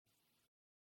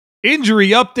Injury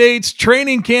updates,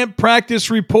 training camp practice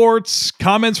reports,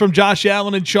 comments from Josh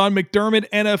Allen and Sean McDermott,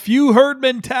 and a few herd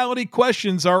mentality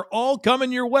questions are all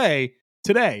coming your way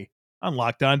today on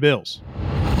Locked On Bills.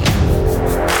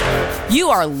 You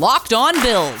are Locked On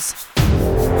Bills,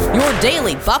 your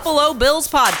daily Buffalo Bills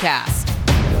podcast.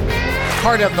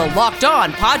 Part of the Locked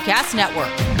On Podcast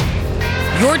Network,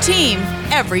 your team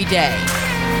every day.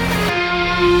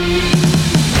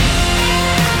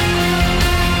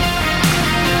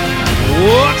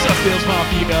 What's up, Bills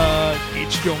Mafia?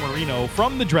 It's Joe Marino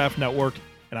from the Draft Network,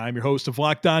 and I'm your host of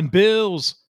Locked On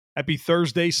Bills. Happy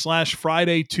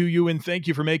Thursday/Friday to you, and thank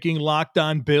you for making Locked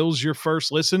On Bills your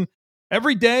first listen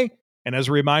every day. And as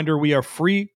a reminder, we are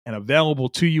free and available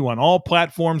to you on all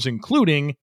platforms,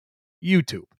 including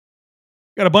YouTube.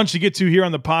 Got a bunch to get to here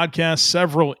on the podcast,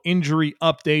 several injury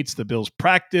updates. The Bills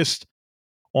practiced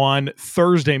on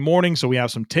Thursday morning, so we have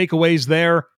some takeaways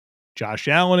there. Josh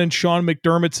Allen and Sean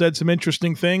McDermott said some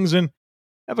interesting things, and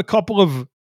have a couple of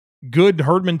good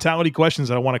herd mentality questions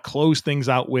that I want to close things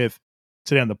out with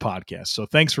today on the podcast. So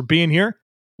thanks for being here.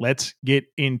 Let's get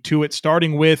into it,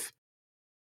 starting with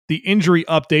the injury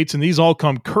updates, and these all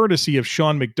come courtesy of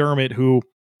Sean McDermott, who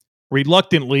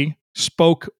reluctantly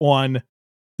spoke on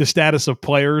the status of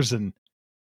players, and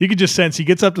you could just sense he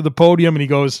gets up to the podium and he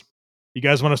goes, "You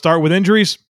guys want to start with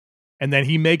injuries?" And then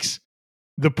he makes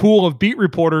the pool of beat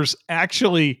reporters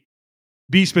actually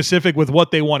be specific with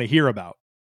what they want to hear about.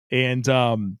 And,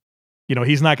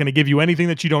 he's not going to give you anything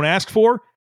that you don't ask for.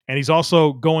 And he's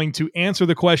also going to answer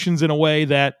the questions in a way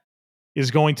that is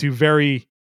going to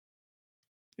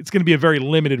it's going to be a very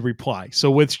limited reply. So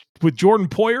with Jordan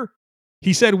Poyer,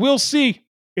 he said, "We'll see.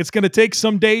 It's going to take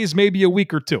some days, maybe a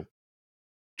week or two."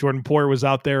 Jordan Poyer was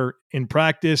out there in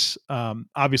practice,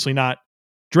 obviously not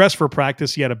dressed for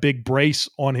practice. He had a big brace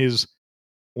on his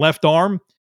left arm,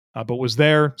 but was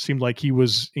there. Seemed like he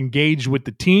was engaged with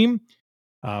the team,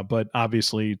 but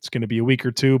obviously it's going to be a week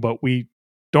or two, but we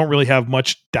don't really have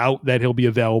much doubt that he'll be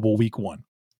available week one.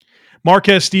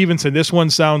 Marquez Stevenson, this one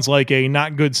sounds like a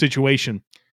not good situation.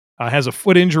 Has a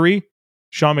foot injury.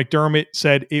 Sean McDermott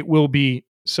said it will be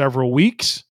several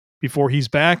weeks before he's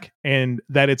back, and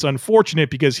that it's unfortunate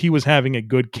because he was having a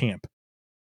good camp.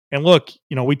 And look,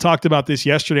 we talked about this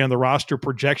yesterday on the roster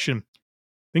projection.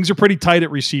 Things are pretty tight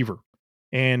at receiver.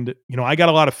 And, I got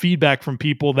a lot of feedback from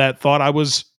people that thought I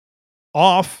was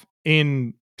off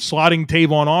in slotting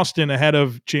Tavon Austin ahead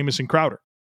of Jamison Crowder.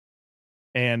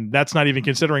 And that's not even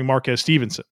considering Marquez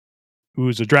Stevenson,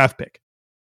 who's a draft pick.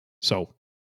 So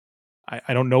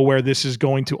I don't know where this is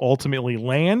going to ultimately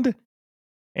land.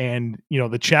 And,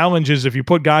 the challenge is if you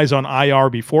put guys on IR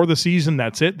before the season,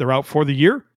 that's it. They're out for the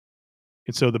year.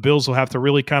 And so the Bills will have to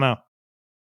really kind of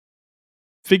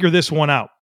figure this one out.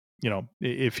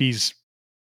 If he's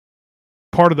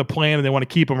part of the plan and they want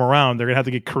to keep him around, they're going to have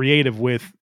to get creative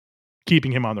with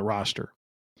keeping him on the roster.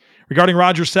 Regarding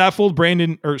Roger Saffold,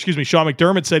 Sean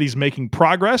McDermott said he's making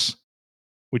progress,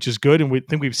 which is good. And we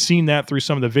think we've seen that through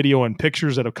some of the video and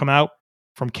pictures that have come out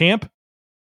from camp.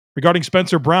 Regarding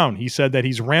Spencer Brown, he said that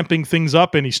he's ramping things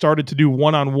up and he started to do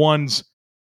one-on-ones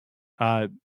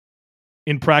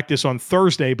in practice on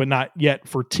Thursday, but not yet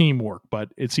for teamwork. But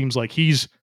it seems like he's,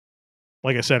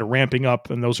 like I said, ramping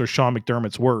up, and those are Sean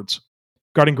McDermott's words.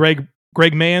 Regarding Greg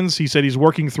Manns, he said he's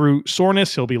working through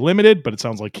soreness. He'll be limited, but it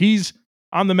sounds like he's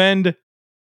on the mend.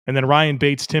 And then Ryan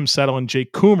Bates, Tim Settle, and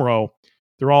Jake Kumro,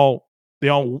 they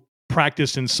all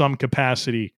practiced in some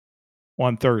capacity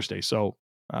on Thursday. So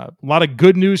a lot of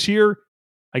good news here.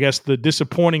 I guess the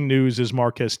disappointing news is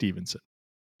Marquez Stevenson.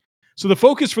 So the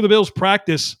focus for the Bills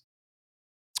practice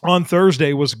on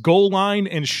Thursday was goal line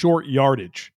and short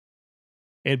yardage.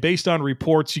 And based on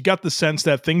reports, you got the sense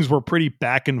that things were pretty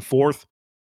back and forth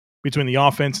between the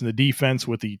offense and the defense,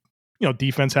 with the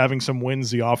defense having some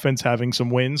wins, the offense having some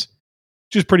wins,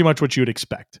 which is pretty much what you'd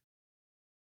expect.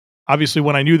 Obviously,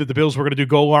 when I knew that the Bills were going to do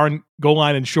goal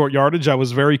line and short yardage, I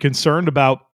was very concerned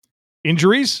about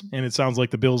injuries, and it sounds like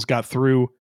the Bills got through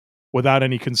without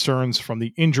any concerns from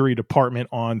the injury department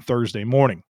on Thursday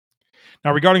morning.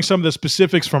 Now, regarding some of the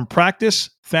specifics from practice,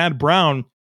 Thad Brown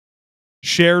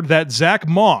shared that Zach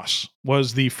Moss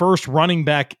was the first running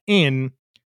back in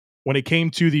when it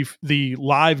came to the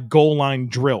live goal line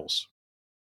drills.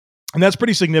 And that's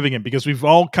pretty significant because we've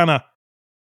all kind of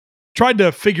tried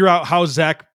to figure out how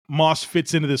Zach Moss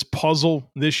fits into this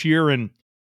puzzle this year. And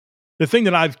the thing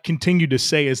that I've continued to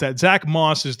say is that Zach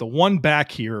Moss is the one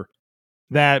back here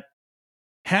that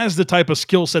has the type of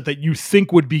skill set that you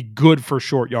think would be good for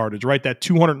short yardage, right? That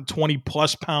 220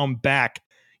 plus pound back.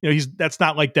 That's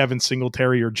not like Devin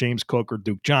Singletary or James Cook or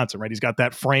Duke Johnson, right? He's got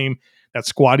that frame, that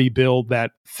squatty build,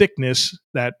 that thickness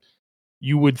that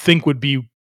you would think would be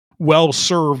well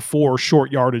served for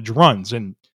short yardage runs.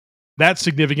 And that's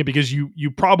significant because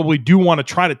you probably do want to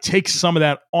try to take some of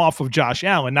that off of Josh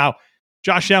Allen. Now,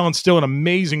 Josh Allen's still an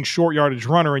amazing short yardage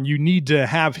runner, and you need to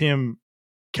have him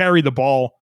carry the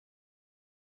ball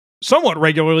somewhat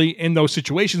regularly in those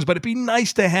situations, but it'd be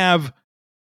nice to have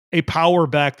a power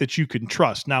back that you can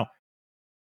trust. Now,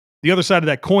 the other side of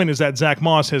that coin is that Zach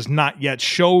Moss has not yet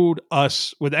showed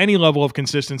us with any level of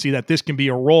consistency that this can be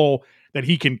a role that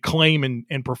he can claim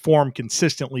and perform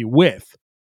consistently with.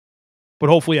 But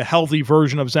hopefully a healthy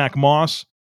version of Zach Moss,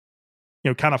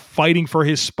 kind of fighting for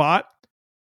his spot,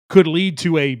 could lead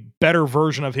to a better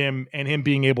version of him and him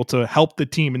being able to help the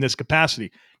team in this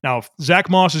capacity. Now, if Zach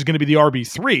Moss is going to be the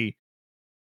RB3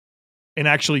 and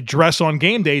actually dress on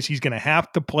game days, he's going to have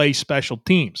to play special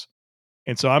teams.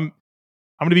 And so I'm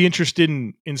going to be interested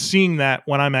in seeing that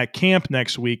when I'm at camp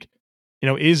next week.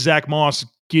 Is Zach Moss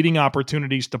getting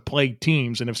opportunities to play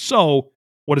teams? And if so,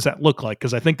 what does that look like?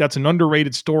 Because I think that's an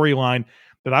underrated storyline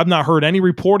that I've not heard any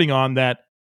reporting on that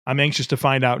I'm anxious to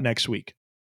find out next week.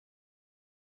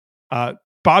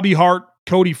 Bobby Hart,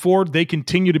 Cody Ford, they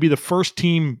continue to be the first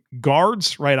team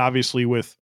guards, right? Obviously,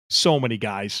 with so many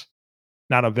guys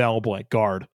not available at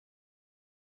guard.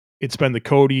 It's been the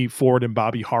Cody Ford and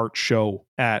Bobby Hart show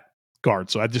at guard.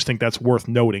 So I just think that's worth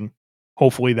noting.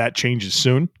 Hopefully that changes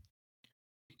soon.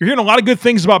 You're hearing a lot of good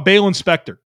things about Baylon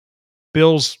Spector,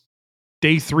 Bills'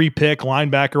 day 3 pick,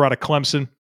 linebacker out of Clemson.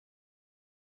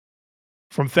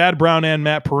 From Thad Brown and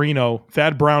Matt Perino,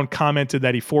 Thad Brown commented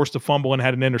that he forced a fumble and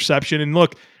had an interception. And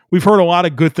look, we've heard a lot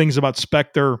of good things about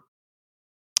Spector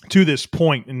to this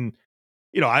point. And,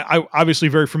 I obviously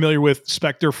very familiar with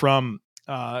Spector from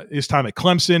his time at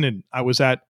Clemson. And I was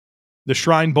at the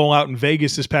Shrine Bowl out in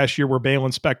Vegas this past year where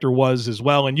Baylon Spector was as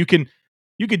well. And you could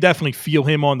definitely feel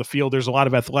him on the field. There's a lot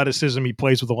of athleticism. He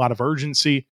plays with a lot of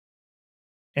urgency.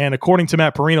 And according to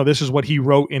Matt Perino, this is what he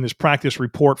wrote in his practice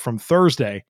report from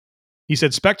Thursday. He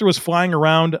said Spector was flying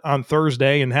around on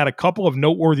Thursday and had a couple of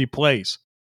noteworthy plays.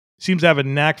 Seems to have a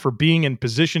knack for being in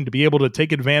position to be able to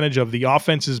take advantage of the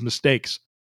offense's mistakes.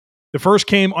 The first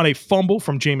came on a fumble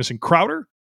from Jamison Crowder.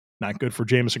 Not good for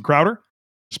Jamison Crowder.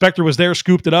 Spector was there,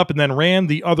 scooped it up, and then ran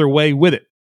the other way with it.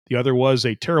 The other was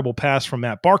a terrible pass from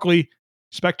Matt Barkley.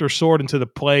 Spector soared into the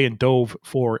play and dove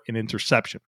for an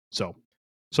interception. So,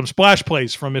 some splash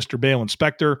plays from Mr. Baylon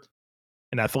Spector.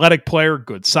 An athletic player,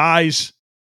 good size.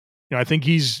 I think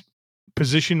he's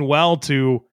positioned well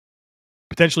to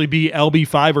potentially be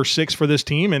LB5 or 6 for this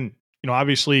team and,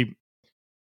 obviously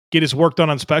get his work done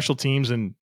on special teams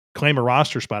and claim a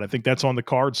roster spot. I think that's on the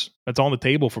cards. That's on the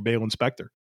table for Baylon Spector,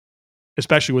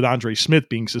 especially with Andre Smith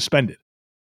being suspended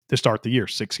to start the year,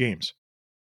 6 games.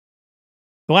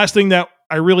 The last thing that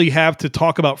I really have to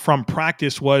talk about from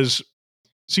practice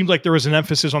seems like there was an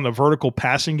emphasis on the vertical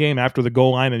passing game after the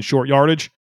goal line and short yardage.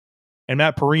 And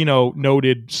Matt Perino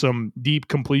noted some deep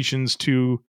completions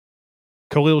to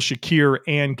Khalil Shakir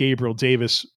and Gabriel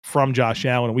Davis from Josh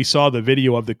Allen. And we saw the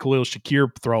video of the Khalil Shakir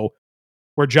throw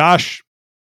where Josh,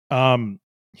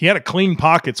 he had a clean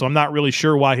pocket, so I'm not really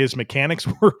sure why his mechanics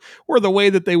were the way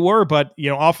that they were. But,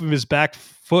 off of his back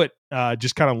foot,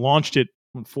 just kind of launched it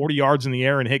 40 yards in the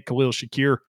air and hit Khalil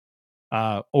Shakir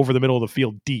over the middle of the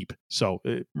field deep. So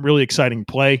really exciting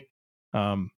play.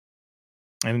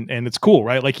 And it's cool,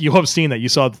 right? Like you love seeing that. You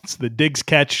saw the Diggs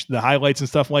catch, the highlights and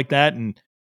stuff like that. And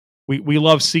we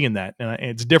love seeing that. And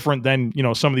it's different than,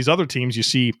 some of these other teams you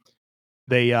see.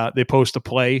 They post a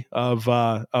play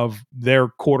of their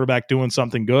quarterback doing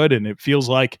something good. And it feels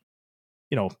like,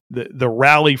 the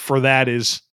rally for that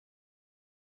is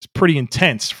pretty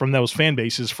intense from those fan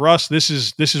bases. For us, this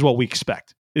is what we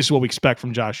expect. This is what we expect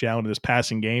from Josh Allen in this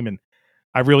passing game. And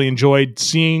I've really enjoyed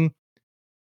seeing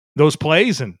those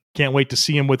plays and can't wait to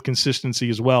see him with consistency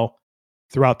as well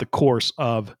throughout the course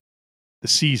of the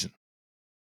season.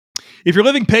 If you're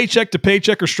living paycheck to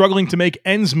paycheck or struggling to make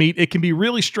ends meet, it can be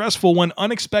really stressful when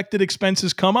unexpected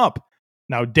expenses come up.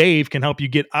 Now, Dave can help you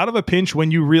get out of a pinch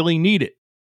when you really need it.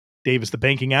 Dave is the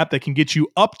banking app that can get you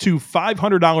up to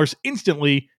 $500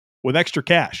 instantly with extra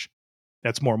cash.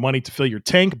 That's more money to fill your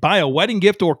tank, buy a wedding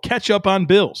gift, or catch up on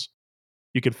bills.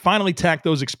 You can finally tack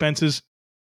those expenses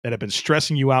that have been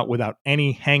stressing you out without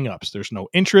any hang-ups. There's no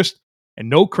interest and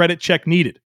no credit check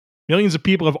needed. Millions of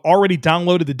people have already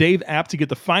downloaded the Dave app to get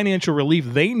the financial relief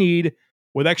they need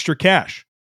with extra cash.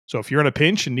 So if you're in a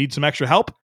pinch and need some extra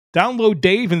help, download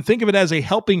Dave and think of it as a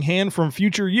helping hand from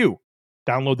future you.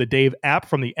 Download the Dave app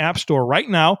from the App Store right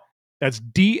now. That's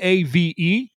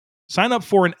DAVE. Sign up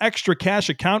for an extra cash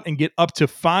account and get up to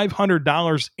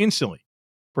 $500 instantly.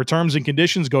 For terms and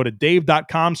conditions, go to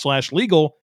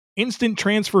dave.com/legal. Instant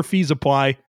transfer fees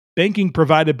apply. Banking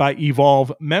provided by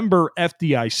Evolve, member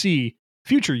FDIC.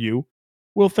 Future you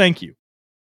will thank you.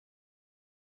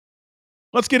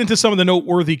 Let's get into some of the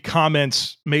noteworthy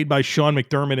comments made by Sean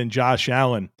McDermott and Josh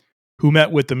Allen, who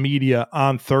met with the media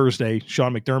on Thursday.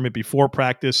 Sean McDermott before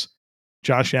practice,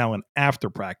 Josh Allen after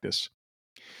practice.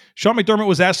 Sean McDermott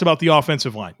was asked about the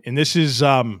offensive line, and this is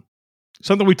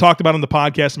something we talked about on the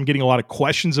podcast. I'm getting a lot of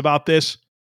questions about this.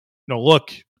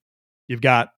 Look, you've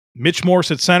got Mitch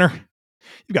Morse at center.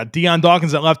 You've got Deion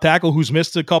Dawkins at left tackle, who's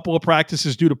missed a couple of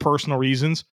practices due to personal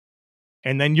reasons.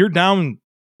 And then you're down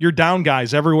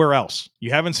guys everywhere else.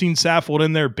 You haven't seen Saffold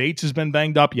in there. Bates has been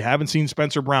banged up. You haven't seen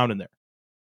Spencer Brown in there.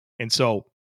 And so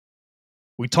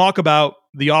we talk about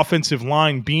the offensive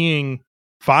line being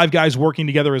 5 guys working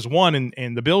together as one,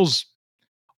 and the Bills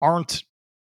aren't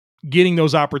getting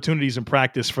those opportunities in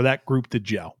practice for that group to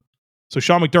gel. So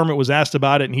Sean McDermott was asked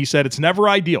about it, and he said it's never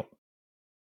ideal.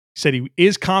 He said he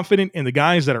is confident in the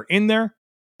guys that are in there.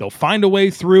 They'll find a way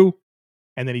through.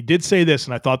 And then he did say this,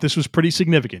 and I thought this was pretty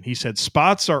significant. He said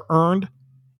spots are earned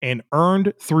and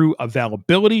earned through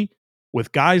availability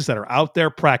with guys that are out there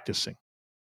practicing.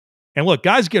 And look,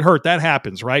 guys get hurt. That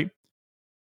happens, right?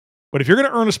 But if you're going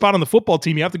to earn a spot on the football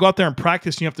team, you have to go out there and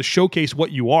practice, and you have to showcase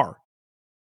what you are.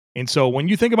 And so when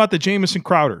you think about the Jamison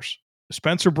Crowders, the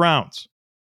Spencer Browns,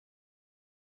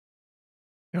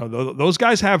 those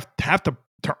guys have to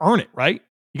earn it, right?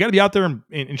 You got to be out there and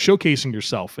showcasing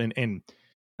yourself. And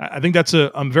I think that's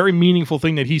a very meaningful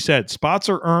thing that he said. Spots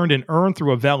are earned and earned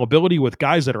through availability with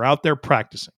guys that are out there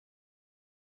practicing.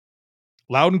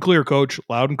 Loud and clear, Coach.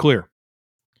 Loud and clear.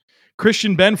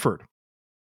 Christian Benford.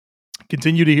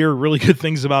 Continue to hear really good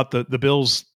things about the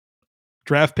Bills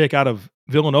draft pick out of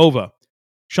Villanova.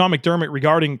 Sean McDermott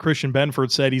regarding Christian Benford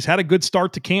said he's had a good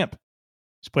start to camp.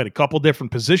 He's played a couple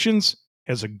different positions,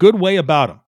 has a good way about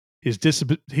him.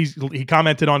 He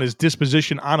commented on his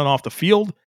disposition on and off the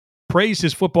field, praised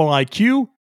his football IQ,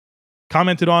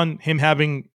 commented on him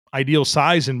having ideal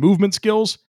size and movement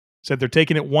skills, said they're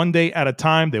taking it one day at a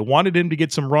time. They wanted him to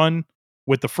get some run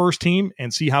with the first team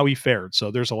and see how he fared.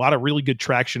 So there's a lot of really good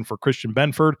traction for Christian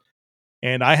Benford,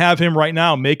 and I have him right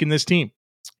now making this team.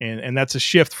 And that's a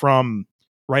shift from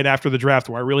right after the draft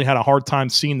where I really had a hard time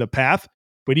seeing the path.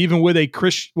 But even with a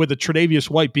Tre'Davious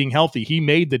White being healthy, he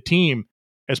made the team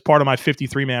as part of my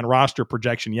 53-man roster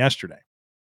projection yesterday.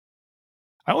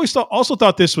 I also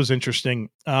thought this was interesting.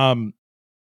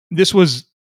 This was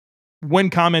when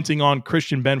commenting on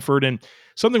Christian Benford, and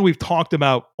something we've talked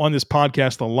about on this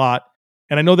podcast a lot.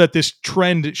 And I know that this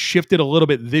trend shifted a little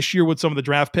bit this year with some of the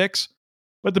draft picks,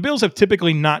 but the Bills have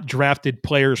typically not drafted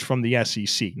players from the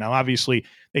SEC. Now, obviously,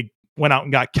 they went out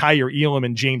and got Kyer Elam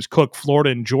and James Cook,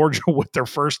 Florida and Georgia, with their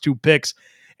first 2 picks.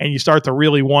 And you start to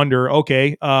really wonder,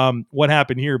 okay, what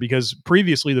happened here? Because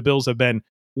previously the Bills have been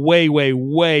way, way,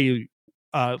 way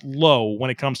low when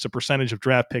it comes to percentage of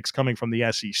draft picks coming from the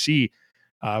SEC.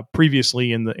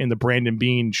 Previously in the Brandon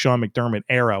Beane, Sean McDermott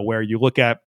era, where you look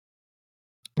at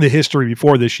the history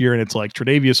before this year, and it's like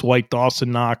Tre'Davious White,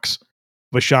 Dawson Knox,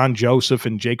 Vashawn Joseph,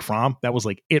 and Jake Fromm. That was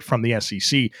like it from the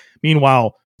SEC.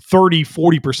 Meanwhile,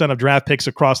 30-40% of draft picks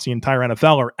across the entire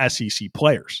NFL are SEC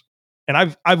players.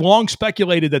 And I've long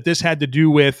speculated that this had to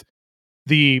do with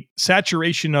the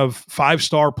saturation of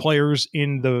 5-star players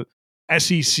in the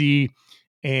SEC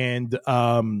and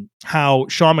how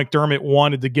Sean McDermott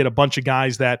wanted to get a bunch of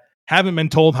guys that haven't been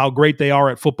told how great they are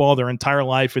at football their entire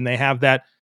life, and they have that,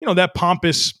 that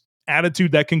pompous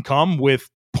attitude that can come with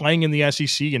playing in the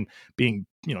SEC and being,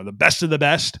 the best of the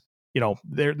best.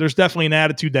 There's definitely an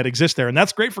attitude that exists there, and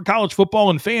that's great for college football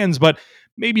and fans, but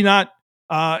maybe not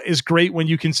is great when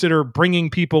you consider bringing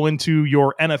people into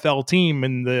your NFL team,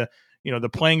 and the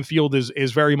playing field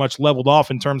is very much leveled off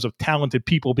in terms of talented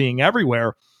people being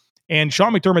everywhere. And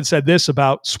Sean McDermott said this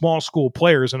about small school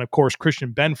players, and of course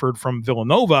Christian Benford from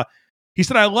Villanova. He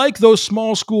said, "I like those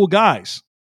small school guys.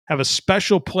 Have a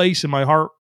special place in my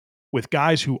heart with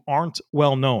guys who aren't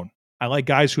well known. I like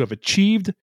guys who have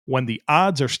achieved when the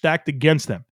odds are stacked against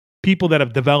them. People that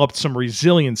have developed some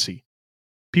resiliency.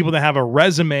 People that have a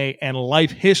resume and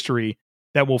life history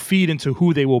that will feed into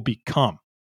who they will become."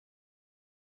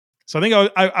 So I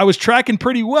think I was tracking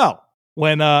pretty well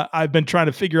when I've been trying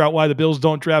to figure out why the Bills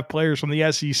don't draft players from the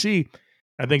SEC.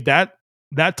 I think that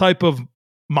type of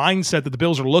mindset that the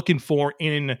Bills are looking for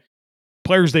in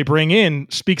players they bring in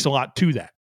speaks a lot to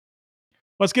that.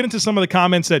 Let's get into some of the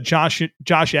comments that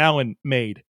Josh Allen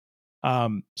made.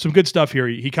 Some good stuff here.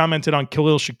 He commented on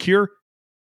Khalil Shakir.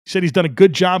 He said he's done a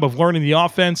good job of learning the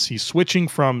offense. He's switching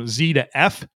from Z to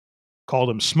F. Called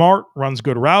him smart, runs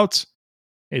good routes.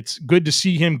 It's good to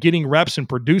see him getting reps and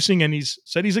producing, and he's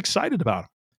said he's excited about him.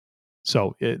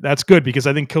 So that's good because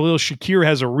I think Khalil Shakir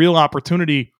has a real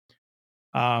opportunity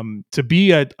to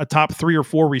be a top 3 or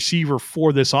 4 receiver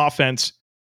for this offense,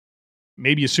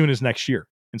 maybe as soon as next year.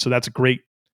 And so that's great.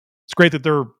 It's great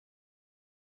that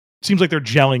seems like they're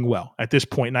gelling well at this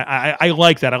point. And I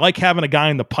like that. I like having a guy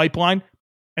in the pipeline.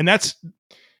 And that's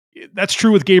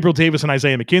true with Gabriel Davis and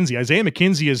Isaiah McKenzie. Isaiah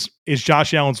McKenzie is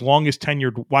Josh Allen's longest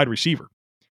tenured wide receiver.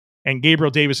 And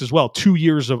Gabriel Davis as well, 2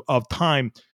 years of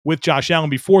time with Josh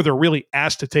Allen before they're really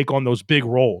asked to take on those big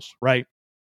roles, right?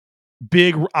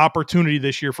 Big opportunity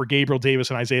this year for Gabriel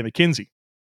Davis and Isaiah McKenzie.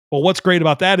 Well, what's great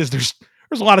about that is there's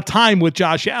a lot of time with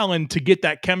Josh Allen to get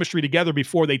that chemistry together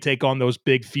before they take on those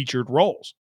big featured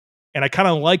roles. And I kind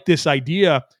of like this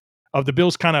idea of the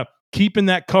Bills kind of keeping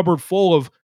that cupboard full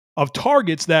of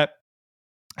targets that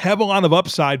have a lot of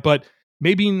upside, but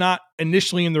maybe not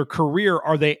initially in their career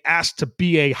are they asked to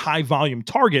be a high volume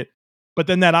target, but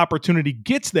then that opportunity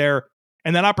gets there,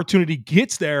 and that opportunity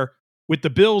gets there with the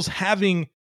Bills having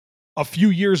a few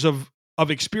years of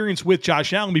experience with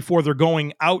Josh Allen before they're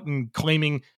going out and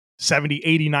claiming 70,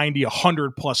 80, 90,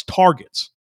 100 plus targets.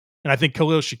 And I think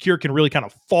Khalil Shakir can really kind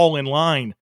of fall in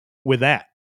line with that.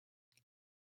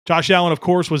 Josh Allen, of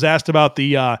course, was asked about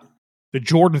the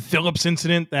Jordan Phillips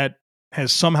incident that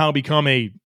has somehow become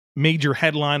a major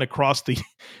headline across the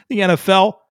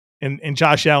NFL. And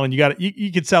Josh Allen,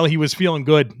 you could tell he was feeling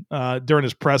good during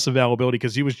his press availability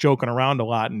because he was joking around a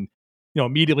lot and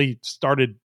immediately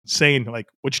started saying like,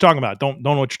 "What you talking about? Don't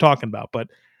know what you're talking about." But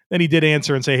then he did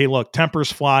answer and say, "Hey, look,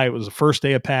 tempers fly. It was the first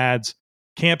day of pads.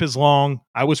 Camp is long.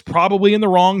 I was probably in the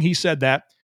wrong." He said that.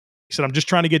 He said, "I'm just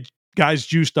trying to get guys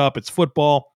juiced up. It's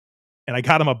football." And I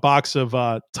got him a box of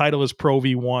Titleist Pro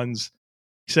V1s.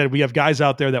 He said, "We have guys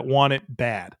out there that want it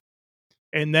bad."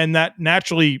 And then that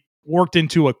naturally worked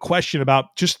into a question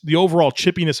about just the overall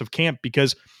chippiness of camp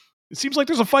because it seems like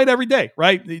there's a fight every day,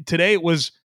 right? Today it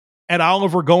was Ed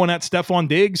Oliver going at Stephon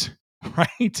Diggs,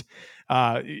 right?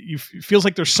 It feels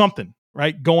like there's something,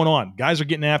 right, going on. Guys are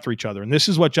getting after each other. And this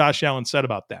is what Josh Allen said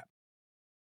about that.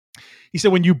 He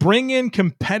said, "When you bring in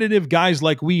competitive guys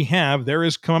like we have, there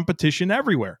is competition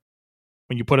everywhere.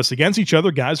 When you put us against each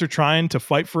other, guys are trying to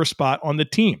fight for a spot on the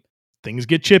team. Things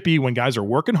get chippy when guys are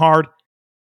working hard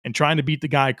and trying to beat the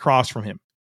guy across from him.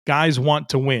 Guys want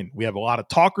to win. We have a lot of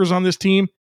talkers on this team,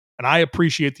 and I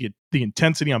appreciate the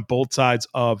intensity on both sides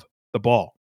of the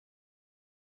ball."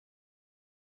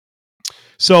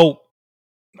 So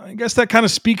I guess that kind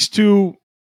of speaks to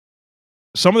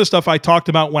some of the stuff I talked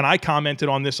about when I commented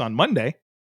on this on Monday,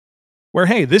 where,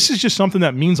 hey, this is just something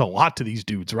that means a lot to these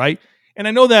dudes, right? And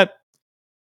I know that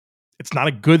it's not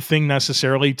a good thing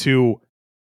necessarily to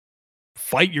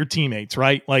fight your teammates,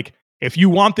 right? Like, if you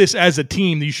want this as a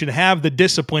team, you should have the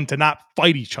discipline to not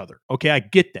fight each other. Okay, I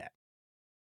get that.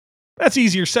 That's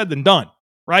easier said than done,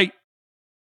 right?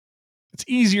 It's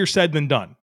easier said than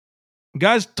done.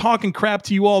 Guys talking crap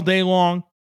to you all day long,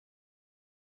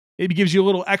 maybe gives you a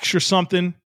little extra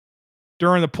something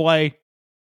during the play.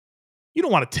 You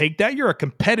don't want to take that. You're a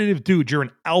competitive dude. You're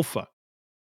an alpha.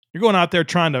 You're going out there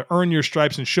trying to earn your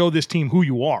stripes and show this team who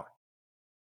you are.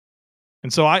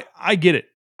 And so I get it.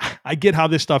 I get how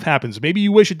this stuff happens. Maybe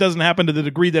you wish it doesn't happen to the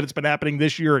degree that it's been happening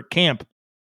this year at camp.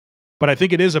 But I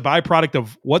think it is a byproduct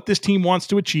of what this team wants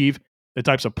to achieve, the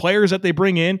types of players that they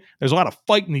bring in. There's a lot of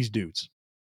fight in these dudes.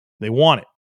 They want it.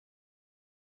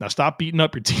 Now stop beating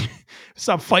up your team.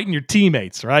 Stop fighting your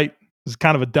teammates, right? This is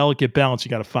kind of a delicate balance you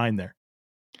got to find there.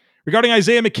 Regarding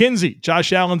Isaiah McKenzie,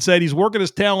 Josh Allen said he's working his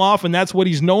tail off, and that's what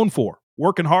he's known for,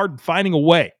 working hard and finding a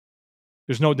way.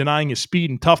 There's no denying his speed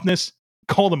and toughness.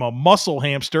 Called him a muscle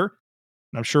hamster.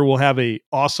 And I'm sure we'll have a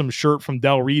awesome shirt from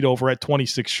Del Reed over at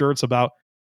 26 Shirts about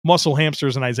muscle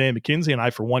hamsters and Isaiah McKenzie, and I,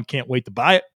 for one, can't wait to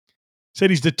buy it. Said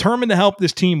he's determined to help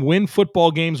this team win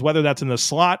football games, whether that's in the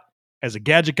slot, as a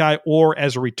gadget guy, or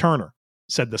as a returner.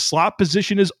 Said the slot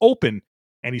position is open,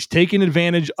 and he's taken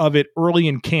advantage of it early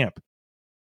in camp.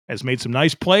 Has made some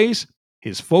nice plays.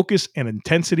 His focus and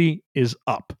intensity is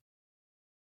up.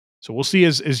 So we'll see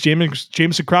as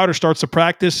Jamison Crowder starts to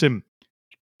practice and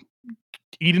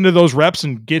eat into those reps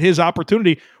and get his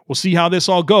opportunity. We'll see how this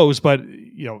all goes, but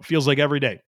it feels like every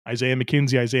day. Isaiah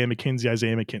McKenzie, Isaiah McKenzie,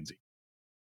 Isaiah McKenzie.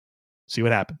 See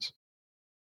what happens.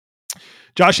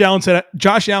 Josh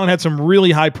Allen had some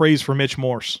really high praise for Mitch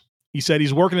Morse. He said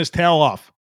he's working his tail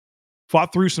off.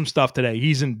 Fought through some stuff today.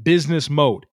 He's in business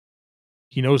mode.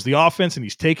 He knows the offense and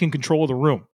he's taking control of the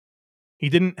room. He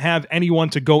didn't have anyone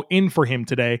to go in for him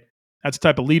today. That's the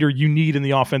type of leader you need in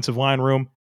the offensive line room.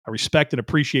 I respect and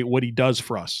appreciate what he does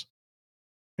for us.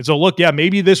 And so, look,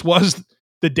 maybe this was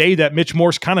the day that Mitch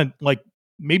Morse kind of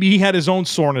maybe he had his own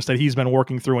soreness that he's been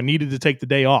working through and needed to take the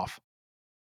day off.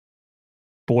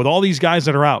 But with all these guys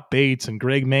that are out, Bates and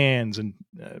Greg Manns and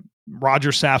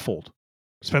Roger Saffold,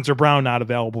 Spencer Brown not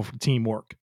available for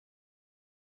teamwork.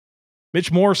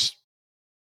 Mitch Morse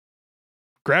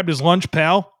grabbed his lunch,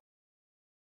 pal.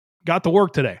 Got to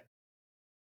work today.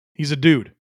 He's a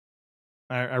dude.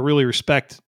 I really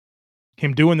respect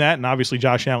him doing that, and obviously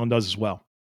Josh Allen does as well.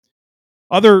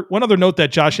 One other note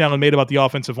that Josh Allen made about the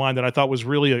offensive line that I thought was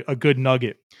really a good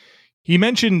nugget. He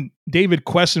mentioned David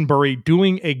Quessenberry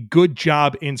doing a good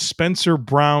job in Spencer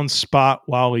Brown's spot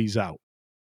while he's out.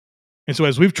 And so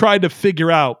as we've tried to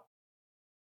figure out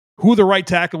who the right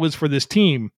tackle is for this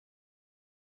team,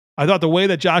 I thought the way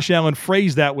that Josh Allen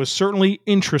phrased that was certainly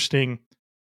interesting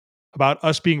about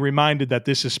us being reminded that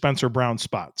this is Spencer Brown's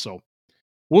spot. So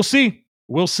we'll see.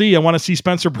 We'll see. I want to see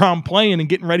Spencer Brown playing and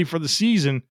getting ready for the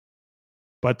season.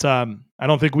 But I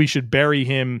don't think we should bury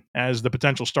him as the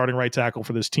potential starting right tackle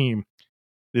for this team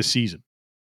this season.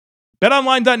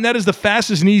 BetOnline.net is the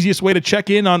fastest and easiest way to check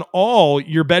in on all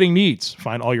your betting needs.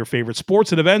 Find all your favorite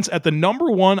sports and events at the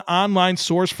 #1 online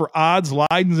source for odds,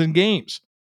 lines, and games.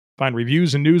 Find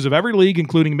reviews and news of every league,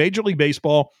 including Major League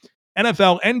Baseball,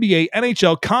 NFL, NBA,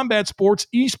 NHL, combat sports,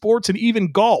 esports, and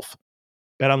even golf.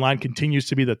 BetOnline continues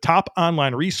to be the top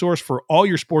online resource for all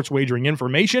your sports wagering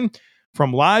information.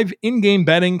 From live in-game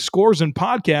betting, scores, and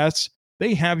podcasts,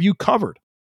 they have you covered.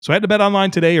 So head to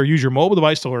BetOnline today or use your mobile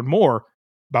device to learn more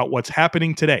about what's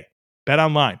happening today.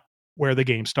 BetOnline, where the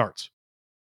game starts.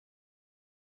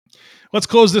 Let's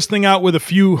close this thing out with a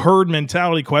few herd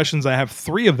mentality questions. I have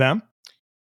 3 of them.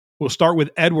 We'll start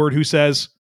with Edward, who says,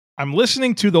 I'm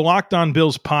listening to the Locked On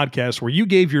Bills podcast where you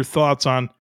gave your thoughts on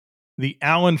the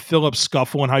Allen Phillips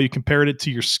scuffle and how you compared it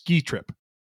to your ski trip.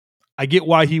 I get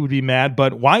why he would be mad,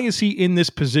 but why is he in this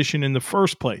position in the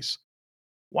first place?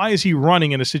 Why is he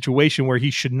running in a situation where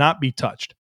he should not be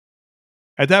touched?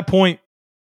 At that point,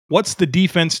 what's the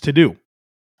defense to do?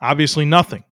 Obviously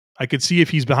nothing. I could see if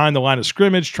he's behind the line of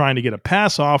scrimmage trying to get a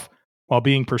pass off while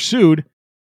being pursued,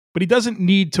 but he doesn't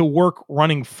need to work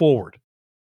running forward.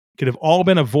 Could have all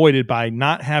been avoided by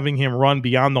not having him run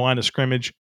beyond the line of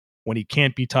scrimmage when he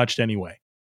can't be touched anyway.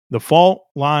 The fault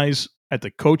lies at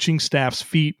the coaching staff's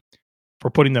feet for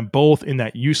putting them both in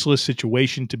that useless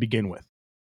situation to begin with.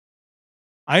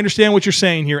 I understand what you're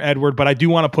saying here, Edward, but I do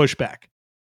want to push back.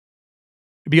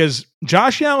 Because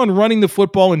Josh Allen running the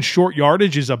football in short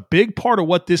yardage is a big part of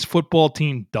what this football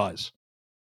team does.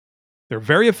 They're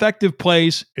very effective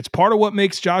plays. It's part of what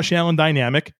makes Josh Allen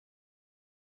dynamic.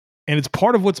 And it's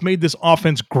part of what's made this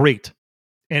offense great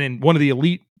and in one of the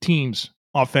elite teams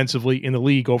offensively in the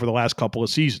league over the last couple of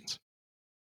seasons.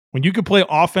 When you can play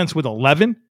offense with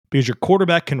 11 because your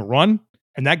quarterback can run,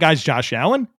 and that guy's Josh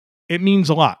Allen, it means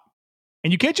a lot.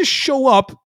 And you can't just show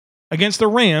up against the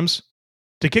Rams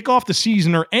to kick off the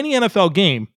season or any NFL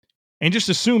game and just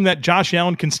assume that Josh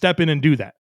Allen can step in and do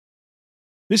that.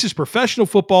 This is professional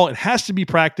football. It has to be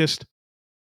practiced.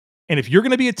 And if you're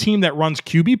going to be a team that runs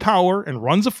QB power and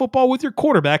runs a football with your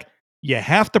quarterback, you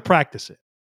have to practice it.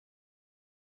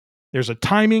 There's a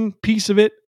timing piece of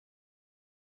it.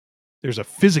 There's a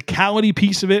physicality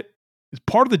piece of it. It's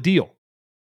part of the deal.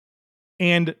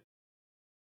 And,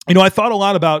 I thought a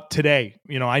lot about today.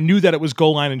 I knew that it was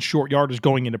goal line and short yardage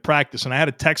going into practice, and I had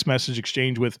a text message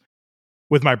exchange with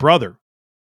my brother.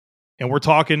 And we're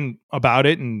talking about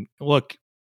it, and look,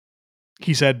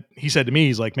 he said to me,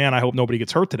 he's like, man, I hope nobody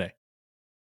gets hurt today.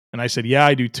 And I said, yeah,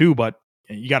 I do too, but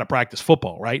you got to practice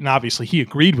football, right? And obviously he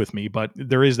agreed with me, but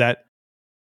there is that,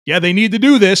 yeah, they need to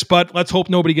do this, but let's hope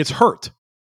nobody gets hurt.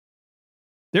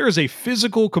 There is a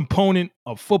physical component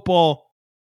of football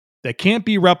that can't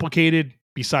be replicated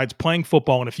besides playing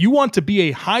football. And if you want to be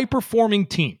a high-performing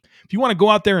team, if you want to go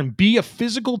out there and be a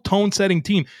physical tone-setting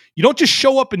team, you don't just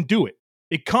show up and do it.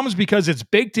 It comes because it's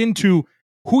baked into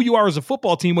who you are as a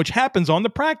football team, which happens on the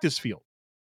practice field.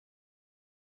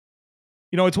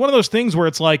 It's one of those things where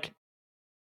it's like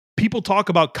people talk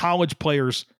about college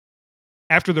players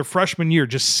after their freshman year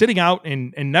just sitting out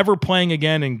and never playing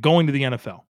again and going to the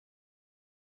NFL.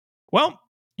 Well,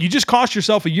 you just cost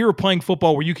yourself a year of playing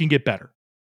football where you can get better.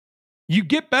 You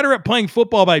get better at playing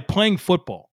football by playing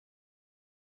football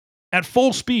at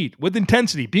full speed, with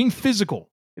intensity, being physical.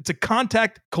 It's a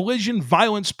contact, collision,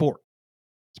 violent sport.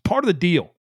 It's part of the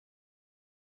deal.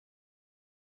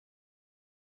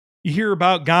 You hear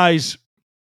about guys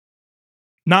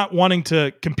not wanting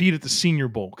to compete at the Senior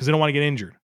Bowl because they don't want to get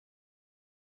injured.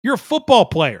 You're a football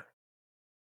player.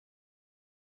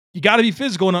 You got to be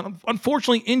physical, and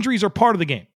unfortunately, injuries are part of the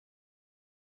game.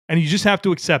 And you just have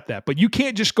to accept that. But you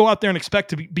can't just go out there and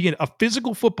expect to be a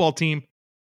physical football team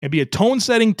and be a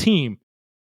tone-setting team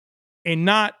and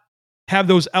not have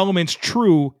those elements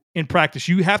true in practice.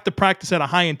 You have to practice at a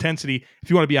high intensity if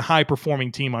you want to be a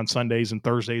high-performing team on Sundays and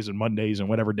Thursdays and Mondays and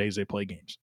whatever days they play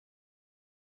games.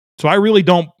 So I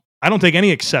don't take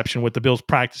any exception with the Bills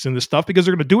practicing this stuff because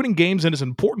they're going to do it in games, and it's an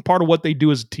important part of what they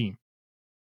do as a team.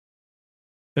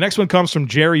 The next one comes from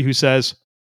Jerry, who says,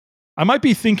 I might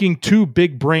be thinking too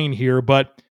big brain here,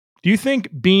 but do you think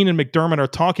Beane and McDermott are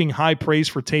talking high praise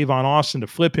for Tavon Austin to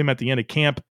flip him at the end of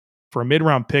camp for a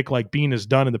mid-round pick like Beane has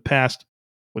done in the past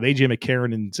with A.J.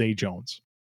 McCarron and Zay Jones?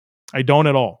 I don't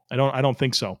at all. I don't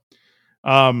think so.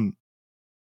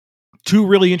 Two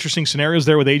really interesting scenarios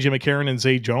there with A.J. McCarron and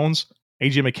Zay Jones.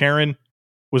 A.J. McCarron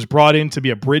was brought in to be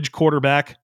a bridge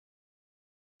quarterback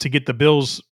to get the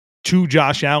Bills to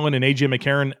Josh Allen, and A.J.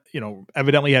 McCarron,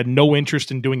 evidently had no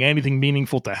interest in doing anything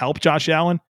meaningful to help Josh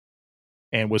Allen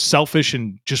and was selfish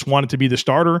and just wanted to be the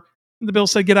starter. And the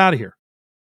Bills said, get out of here.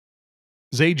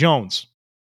 Zay Jones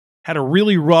had a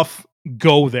really rough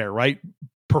go there, right?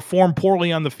 Performed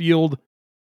poorly on the field,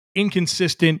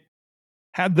 inconsistent,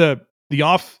 had the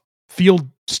off-field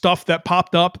stuff that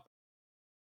popped up.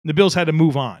 The Bills had to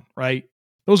move on, right?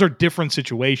 Those are different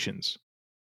situations.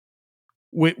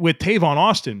 With Tavon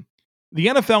Austin, the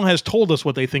NFL has told us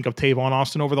what they think of Tavon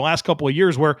Austin over the last couple of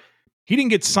years, where he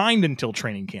didn't get signed until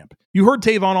training camp. You heard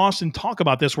Tavon Austin talk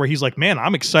about this, where he's like, man,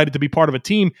 I'm excited to be part of a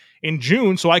team in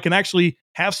June so I can actually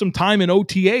have some time in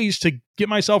OTAs to get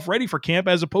myself ready for camp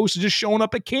as opposed to just showing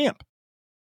up at camp.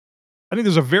 I think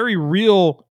there's a very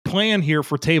real plan here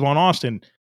for Tavon Austin,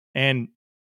 and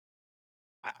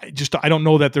I don't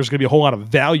know that there's going to be a whole lot of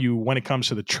value when it comes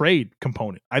to the trade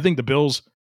component. I think the Bills'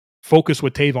 focus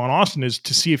with Tavon Austin is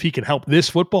to see if he can help this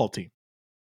football team.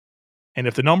 And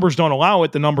if the numbers don't allow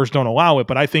it, the numbers don't allow it.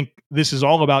 But I think this is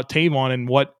all about Tavon and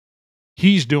what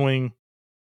he's doing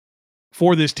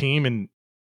for this team and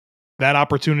that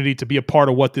opportunity to be a part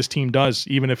of what this team does,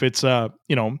 even if it's not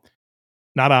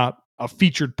a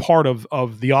featured part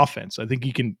of the offense. I think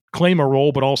he can claim a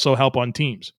role, but also help on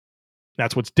teams.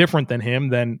 That's what's different than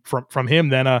him from him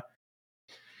than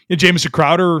Jamison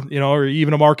Crowder, or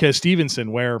even a Marquez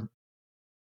Stevenson, where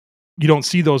you don't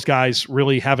see those guys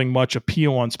really having much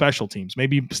appeal on special teams.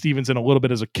 Maybe Stevenson a little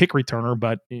bit as a kick returner,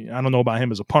 but I don't know about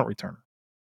him as a punt returner.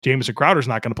 Jamison Crowder's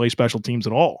not going to play special teams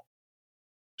at all.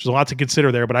 There's a lot to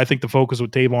consider there, but I think the focus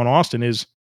with Tavon Austin is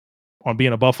on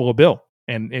being a Buffalo Bill.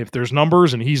 And if there's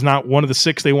numbers and he's not one of the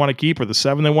 6 they want to keep or the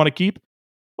 7 they want to keep,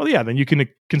 well, yeah, then you can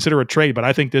consider a trade. But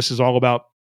I think this is all about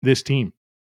this team.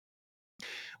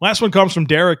 Last one comes from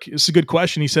Derek. This is a good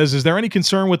question. He says, is there any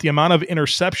concern with the amount of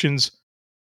interceptions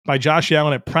by Josh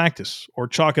Allen at practice, or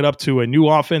chalk it up to a new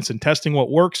offense and testing what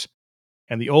works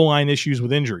and the O-line issues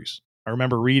with injuries? I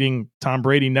remember reading Tom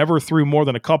Brady never threw more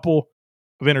than a couple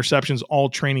of interceptions all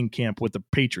training camp with the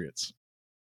Patriots.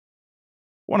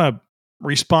 I want to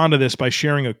respond to this by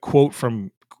sharing a quote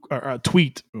from a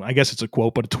tweet. I guess it's a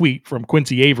quote, but a tweet from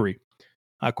Quincy Avery.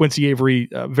 Quincy Avery,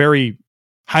 very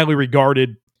highly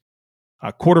regarded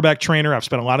quarterback trainer. I've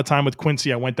spent a lot of time with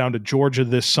Quincy. I went down to Georgia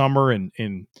this summer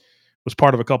and was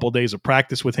part of a couple of days of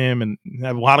practice with him and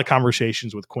have a lot of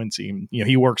conversations with Quincy.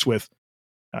 He works with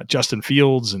Justin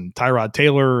Fields and Tyrod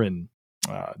Taylor and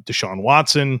Deshaun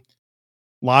Watson.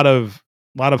 A lot of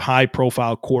high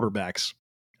profile quarterbacks,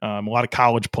 a lot of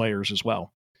college players as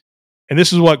well. And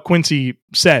this is what Quincy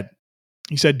said.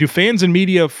 He said, do fans and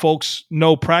media folks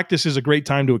know practice is a great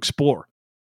time to explore,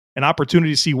 an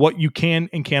opportunity to see what you can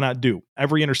and cannot do.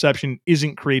 Every interception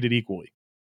isn't created equally.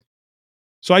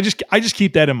 So I just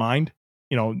keep that in mind.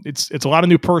 It's a lot of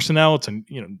new personnel. It's a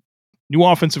new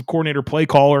offensive coordinator, play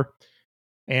caller,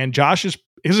 and Josh is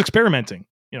experimenting.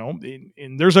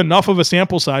 And there's enough of a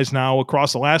sample size now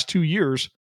across the last 2 years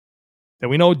that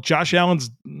we know Josh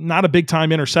Allen's not a big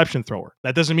time interception thrower.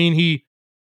 That doesn't mean he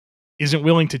isn't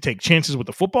willing to take chances with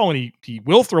the football, and he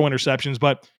will throw interceptions.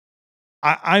 But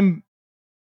I'm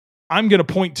going to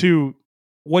point to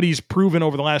what he's proven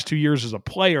over the last 2 years as a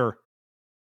player,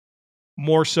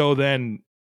 more so than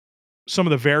some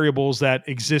of the variables that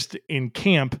exist in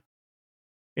camp,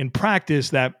 in practice,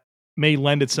 that may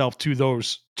lend itself to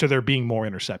there being more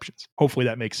interceptions. Hopefully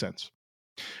that makes sense.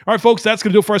 All right, folks, that's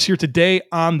going to do it for us here today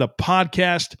on the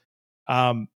podcast.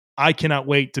 I cannot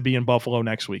wait to be in Buffalo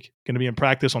next week. Going to be in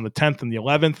practice on the 10th and the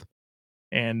 11th,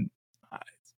 and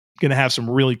going to have some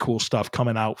really cool stuff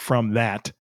coming out from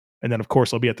that. And then, of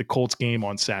course, I'll be at the Colts game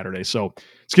on Saturday. So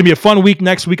it's going to be a fun week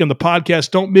next week on the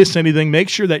podcast. Don't miss anything. Make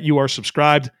sure that you are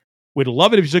subscribed. We'd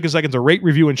love it if you took a second to rate,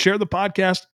 review, and share the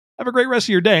podcast. Have a great rest of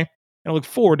your day, and I look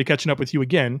forward to catching up with you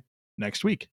again next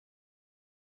week.